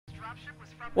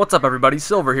What's up everybody,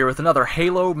 Silver here with another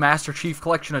Halo Master Chief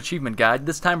Collection Achievement Guide.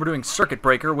 This time we're doing Circuit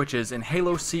Breaker, which is in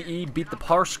Halo CE, beat the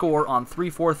par score on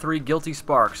 343 Guilty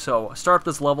Spark. So start up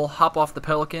this level, hop off the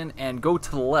Pelican, and go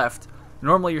to the left.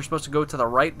 Normally you're supposed to go to the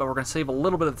right, but we're going to save a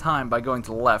little bit of time by going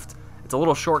to the left. It's a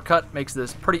little shortcut, makes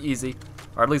this pretty easy,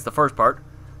 or at least the first part.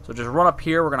 So just run up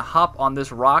here, we're going to hop on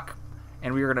this rock,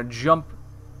 and we are going to jump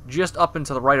just up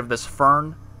into the right of this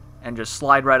fern, and just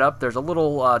slide right up. There's a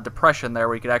little depression there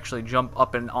where you could actually jump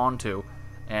up and onto,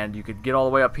 and you could get all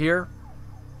the way up here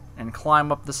and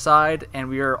climb up the side, and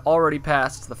we are already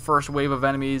past the first wave of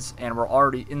enemies and we're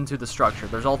already into the structure.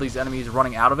 There's all these enemies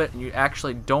running out of it, and you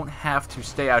actually don't have to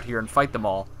stay out here and fight them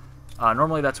all.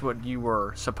 Normally that's what you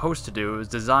were supposed to do. It was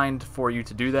designed for you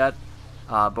to do that,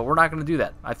 but we're not going to do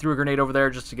that. I threw a grenade over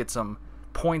there just to get some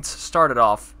points started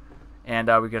off,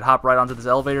 and we could hop right onto this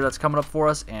elevator that's coming up for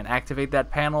us and activate that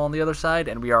panel on the other side,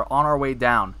 and we are on our way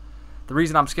down. The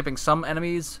reason I'm skipping some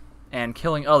enemies and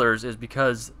killing others is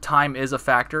because time is a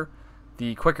factor.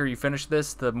 The quicker you finish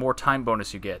this, the more time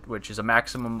bonus you get, which is a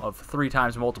maximum of 3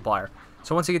 times multiplier.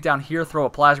 So once you get down here, throw a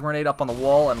plasma grenade up on the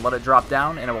wall and let it drop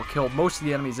down, and it will kill most of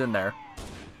the enemies in there.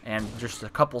 And just a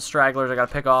couple stragglers I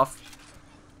gotta pick off.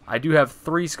 I do have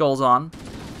 3 skulls on.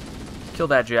 Kill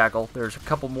that jackal. There's a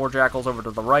couple more jackals over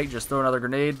to the right. Just throw another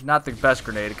grenade. Not the best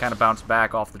grenade. It kind of bounced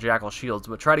back off the jackal shields,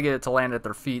 but try to get it to land at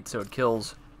their feet so it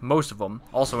kills most of them.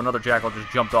 Also, another jackal just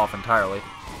jumped off entirely.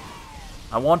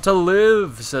 I want to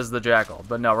live, says the jackal.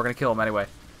 But no, we're going to kill him anyway.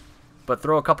 But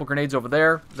throw a couple grenades over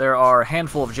there. There are a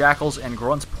handful of jackals and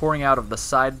grunts pouring out of the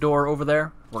side door over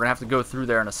there. We're going to have to go through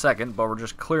there in a second, but we're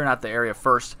just clearing out the area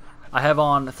first. I have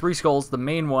on 3 skulls. The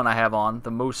main one I have on,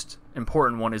 the most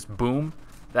important one, is Boom.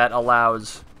 That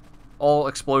allows all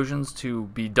explosions to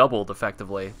be doubled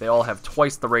effectively. They all have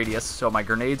twice the radius, so my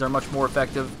grenades are much more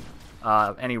effective.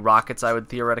 Any rockets I would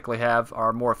theoretically have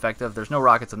are more effective. There's no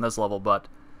rockets in this level, but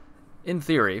in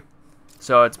theory.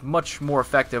 So it's much more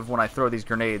effective when I throw these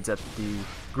grenades at the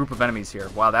group of enemies here.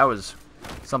 Wow, that was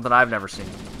something I've never seen.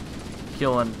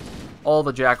 Killing all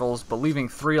the jackals, but leaving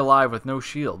 3 alive with no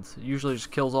shields. It usually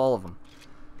just kills all of them.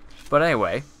 But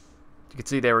anyway, you can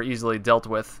see they were easily dealt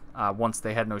with. Once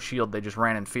they had no shield, they just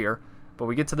ran in fear. But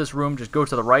we get to this room, just go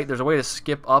to the right. There's a way to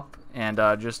skip up and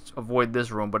just avoid this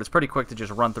room, but it's pretty quick to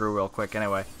just run through real quick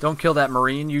anyway. Don't kill that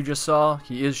Marine you just saw.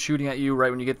 He is shooting at you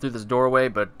right when you get through this doorway,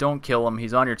 but don't kill him.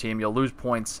 He's on your team. You'll lose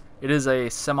points. It is a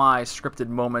semi-scripted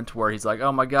moment where he's like,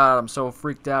 oh my god, I'm so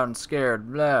freaked out and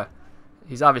scared. Blah.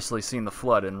 He's obviously seen the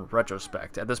flood in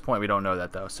retrospect. At this point, we don't know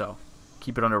that though, so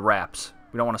keep it under wraps.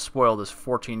 We don't want to spoil this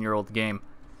 14-year-old game.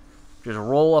 Just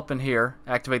roll up in here,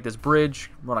 activate this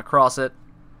bridge, run across it.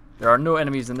 There are no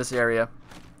enemies in this area,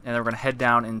 and then we're going to head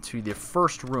down into the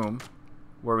first room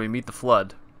where we meet the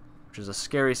flood, which is a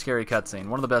scary, scary cutscene.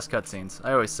 One of the best cutscenes.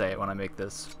 I always say it when I make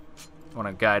this, when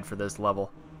I guide for this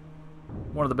level.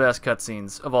 One of the best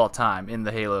cutscenes of all time in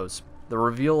the Halos. The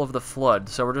reveal of the flood.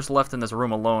 So we're just left in this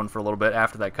room alone for a little bit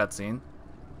after that cutscene.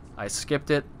 I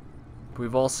skipped it.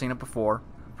 We've all seen it before,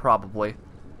 probably.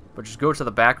 But just go to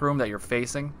the back room that you're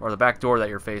facing, or the back door that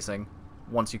you're facing,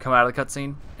 once you come out of the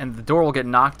cutscene, and the door will get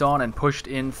knocked on and pushed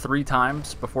in 3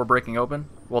 times before breaking open.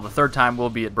 Well, the 3rd time will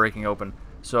be it breaking open.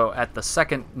 So at the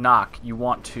second knock, you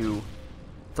want to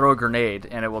throw a grenade,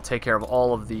 and it will take care of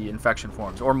all of the infection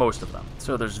forms, or most of them.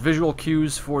 So there's visual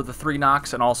cues for the 3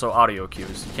 knocks, and also audio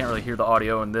cues. You can't really hear the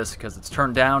audio in this because it's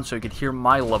turned down, so you could hear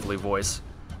my lovely voice.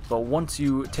 But once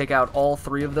you take out all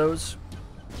 3 of those,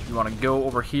 you want to go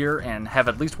over here and have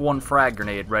at least 1 frag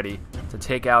grenade ready to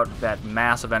take out that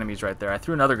mass of enemies right there. I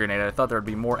threw another grenade. I thought there would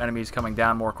be more enemies coming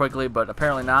down more quickly, but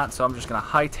apparently not, so I'm just going to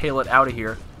hightail it out of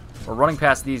here. We're running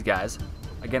past these guys.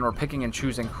 Again, we're picking and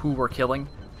choosing who we're killing.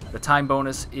 The time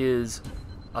bonus is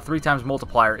a 3 times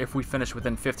multiplier if we finish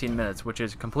within 15 minutes, which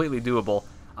is completely doable.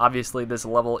 Obviously, this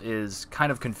level is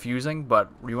kind of confusing, but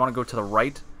you want to go to the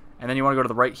right, and then you want to go to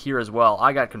the right here as well.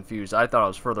 I got confused. I thought I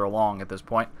was further along at this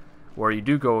point, where you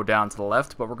do go down to the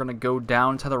left, but we're going to go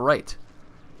down to the right.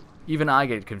 Even I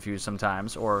get confused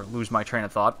sometimes, or lose my train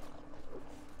of thought.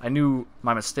 I knew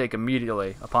my mistake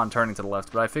immediately upon turning to the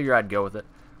left, but I figured I'd go with it.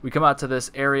 We come out to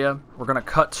this area. We're going to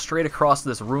cut straight across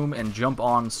this room and jump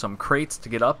on some crates to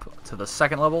get up to the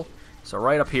 2nd level. So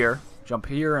right up here, jump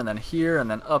here, and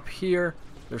then up here.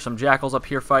 There's some jackals up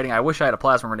here fighting. I wish I had a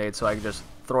plasma grenade so I could just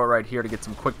throw it right here to get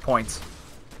some quick points.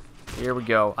 Here we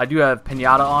go. I do have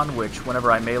Pinata on, which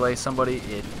whenever I melee somebody,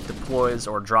 it deploys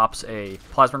or drops a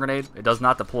plasma grenade. It does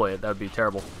not deploy it. That would be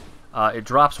terrible. It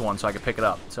drops one so I can pick it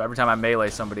up. So every time I melee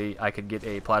somebody, I could get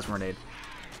a plasma grenade.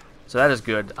 So that is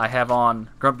good. I have on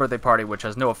Grunt Birthday Party, which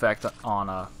has no effect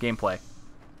on gameplay.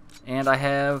 And I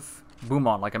have boom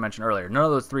on, like I mentioned earlier. None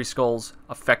of those 3 skulls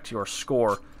affect your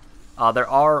score. There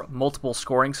are multiple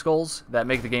scoring skulls that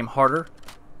make the game harder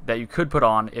that you could put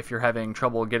on if you're having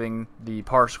trouble getting the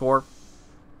par score.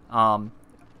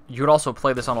 You could also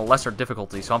play this on a lesser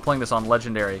difficulty, so I'm playing this on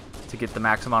Legendary to get the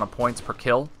max amount of points per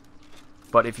kill.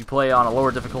 But if you play on a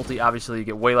lower difficulty, obviously you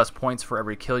get way less points for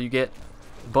every kill you get,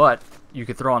 but you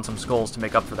could throw on some skulls to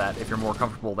make up for that if you're more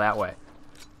comfortable that way.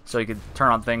 So you could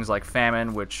turn on things like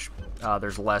Famine, which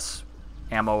there's less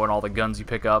ammo in all the guns you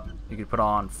pick up. You could put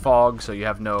on Fog, so you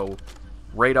have no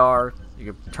radar.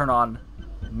 You could turn on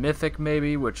Mythic,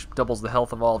 maybe, which doubles the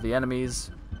health of all the enemies,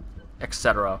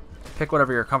 etc. Pick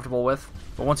whatever you're comfortable with.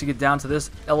 But once you get down to this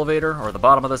elevator, or the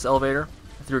bottom of this elevator,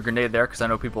 I threw a grenade there because I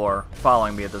know people are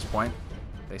following me at this point.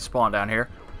 They spawn down here.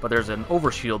 But there's an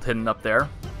overshield hidden up there.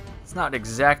 It's not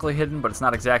exactly hidden, but it's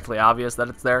not exactly obvious that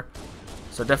it's there.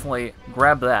 So definitely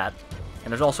grab that.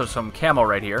 And there's also some camo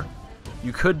right here.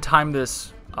 You could time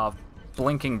this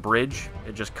blinking bridge.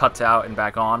 It just cuts out and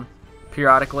back on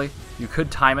periodically. You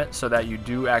could time it so that you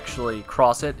do actually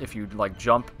cross it if you like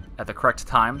jump at the correct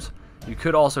times. You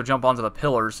could also jump onto the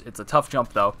pillars. It's a tough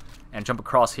jump though, and jump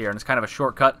across here, and it's kind of a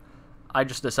shortcut. I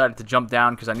just decided to jump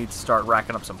down because I need to start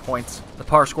racking up some points. The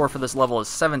par score for this level is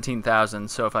 17,000,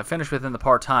 so if I finish within the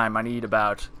par time, I need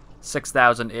about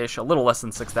 6,000-ish, a little less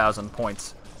than 6,000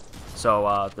 points.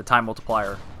 So the time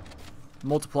multiplier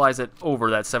multiplies it over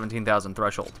that 17,000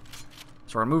 threshold.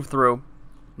 So we're going to move through.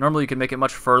 Normally you can make it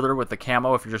much further with the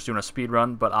camo if you're just doing a speed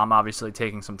run, but I'm obviously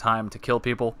taking some time to kill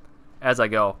people as I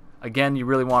go. Again, you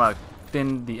really want to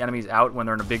thin the enemies out when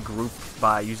they're in a big group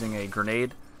by using a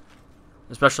grenade.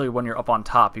 Especially when you're up on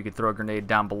top, you could throw a grenade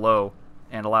down below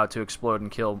and allow it to explode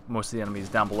and kill most of the enemies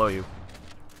down below you.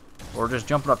 Or just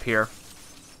jumping up here.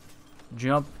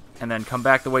 Jump and then come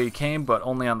back the way you came, but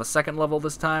only on the second level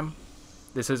this time.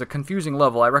 This is a confusing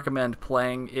level. I recommend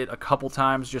playing it a couple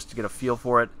times just to get a feel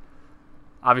for it.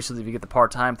 Obviously, if you get the par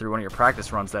time through one of your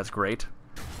practice runs, that's great.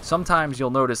 Sometimes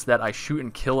you'll notice that I shoot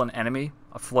and kill an enemy,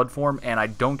 a flood form, and I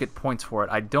don't get points for it.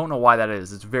 I don't know why that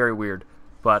is. It's very weird.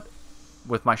 But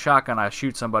with my shotgun, I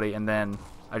shoot somebody, and then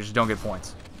I just don't get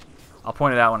points. I'll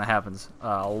point it out when it happens.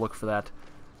 I'll look for that.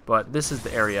 But this is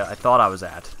the area I thought I was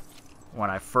at when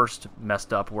I first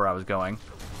messed up where I was going.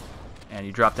 And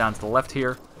you drop down to the left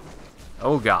here.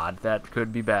 Oh god, that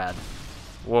could be bad.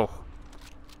 Whoa.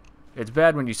 It's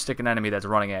bad when you stick an enemy that's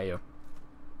running at you.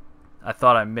 I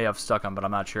thought I may have stuck him, but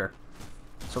I'm not sure.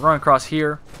 So run across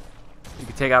here. You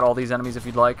can take out all these enemies if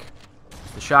you'd like.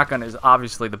 The shotgun is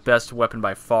obviously the best weapon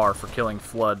by far for killing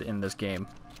Flood in this game.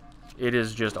 It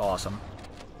is just awesome.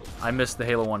 I missed the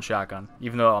Halo 1 shotgun,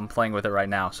 even though I'm playing with it right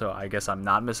now, so I guess I'm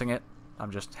not missing it. I'm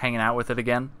just hanging out with it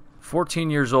again. 14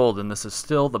 years old, and this is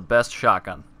still the best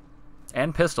shotgun.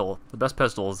 And pistol. The best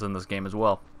pistol is in this game as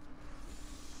well.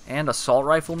 And assault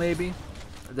rifle, maybe?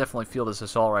 I definitely feel this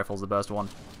assault rifle is the best one.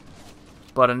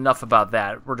 But enough about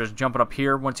that. We're just jumping up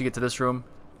here. Once you get to this room,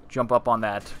 jump up on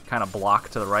that kind of block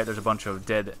to the right. There's a bunch of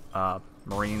dead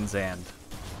Marines and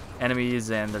enemies,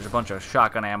 and there's a bunch of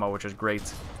shotgun ammo, which is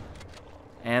great.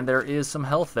 And there is some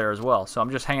health there as well. So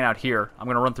I'm just hanging out here. I'm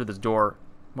going to run through this door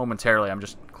momentarily. I'm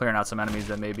just clearing out some enemies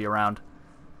that may be around.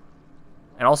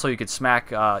 And also you could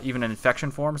smack, even in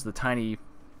infection forms, the tiny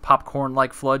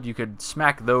popcorn-like Flood, you could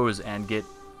smack those and get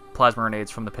plasma grenades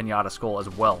from the Pinata skull as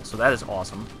well. So that is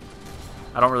awesome.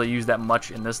 I don't really use that much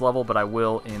in this level, but I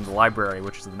will in the library,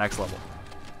 which is the next level.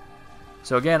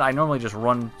 So again, I normally just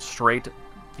run straight.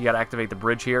 You got to activate the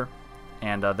bridge here,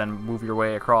 and then move your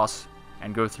way across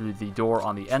and go through the door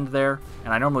on the end there.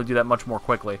 And I normally do that much more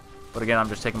quickly, but again, I'm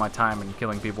just taking my time and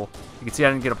killing people. You can see I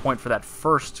didn't get a point for that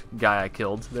first guy I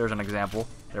killed. There's an example.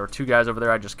 There were two guys over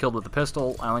there I just killed with the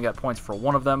pistol. I only got points for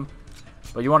one of them.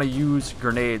 But you want to use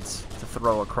grenades to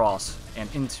throw across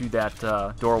and into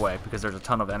that doorway, because there's a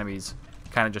ton of enemies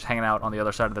kind of just hanging out on the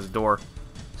other side of this door.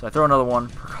 So I throw another one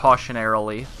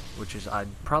precautionarily, which is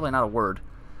probably not a word,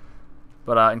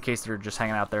 but in case they're just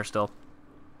hanging out there still.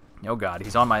 Oh god,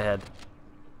 he's on my head.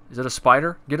 Is it a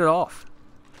spider? Get it off.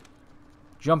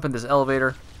 Jump in this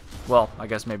elevator. Well, I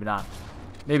guess maybe not.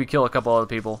 Maybe kill a couple other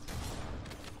people.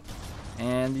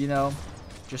 And, you know,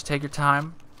 just take your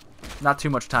time. Not too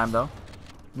much time, though.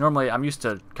 Normally, I'm used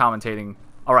to commentating,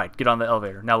 alright, get on the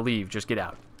elevator. Now leave, just get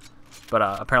out. But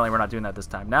apparently we're not doing that this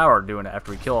time. Now we're doing it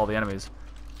after we kill all the enemies.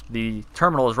 The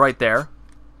terminal is right there.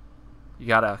 You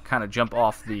gotta kind of jump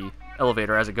off the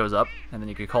elevator as it goes up, and then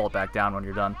you can call it back down when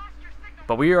you're done.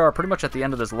 But we are pretty much at the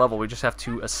end of this level. We just have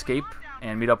to escape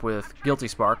and meet up with Guilty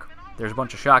Spark. There's a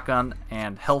bunch of shotgun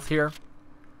and health here.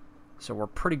 So we're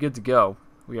pretty good to go.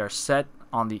 We are set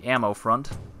on the ammo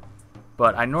front.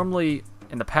 But I normally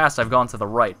in the past I've gone to the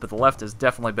right, but the left is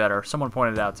definitely better. Someone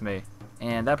pointed it out to me,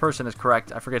 and that person is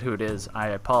correct. I forget who it is. I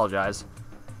apologize,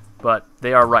 but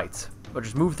they are right. But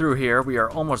just move through here. We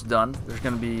are almost done. There's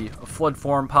going to be a flood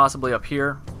form possibly up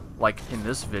here, like in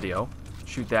this video.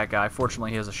 Shoot that guy.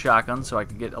 Fortunately, he has a shotgun, so I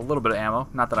can get a little bit of ammo.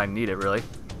 Not that I need it, really.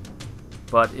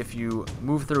 But if you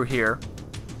move through here,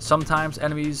 sometimes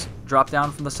enemies drop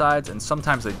down from the sides, and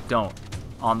sometimes they don't.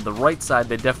 On the right side,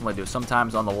 they definitely do.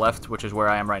 Sometimes on the left, which is where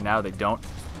I am right now, they don't.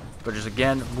 But just,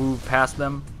 again, move past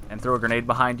them and throw a grenade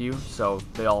behind you, so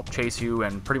they all chase you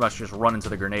and pretty much just run into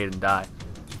the grenade and die.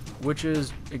 Which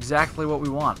is exactly what we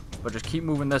want. But just keep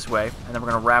moving this way, and then we're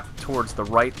going to wrap towards the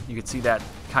right. You can see that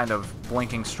kind of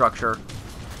blinking structure.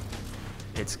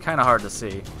 It's kind of hard to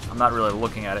see. I'm not really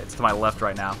looking at it. It's to my left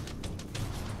right now.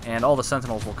 And all the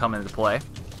sentinels will come into play.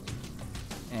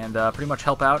 And pretty much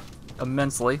help out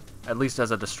immensely, at least as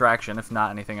a distraction, if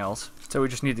not anything else. So we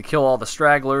just need to kill all the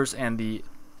stragglers, and the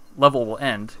level will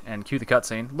end, and cue the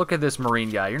cutscene. Look at this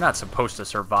Marine guy. You're not supposed to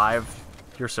survive.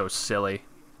 You're so silly.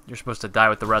 You're supposed to die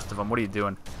with the rest of them. What are you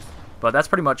doing? But that's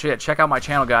pretty much it. Check out my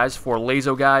channel, guys, for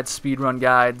lazo guides, speedrun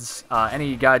guides,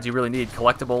 any guides you really need,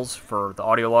 collectibles for the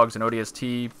audio logs and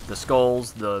ODST, the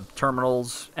skulls, the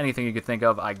terminals, anything you could think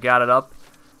of, I got it up.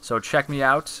 So check me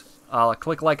out.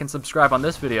 Click like and subscribe on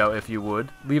this video if you would.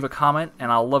 Leave a comment,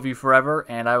 and I'll love you forever,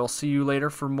 and I will see you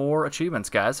later for more achievements,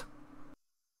 guys.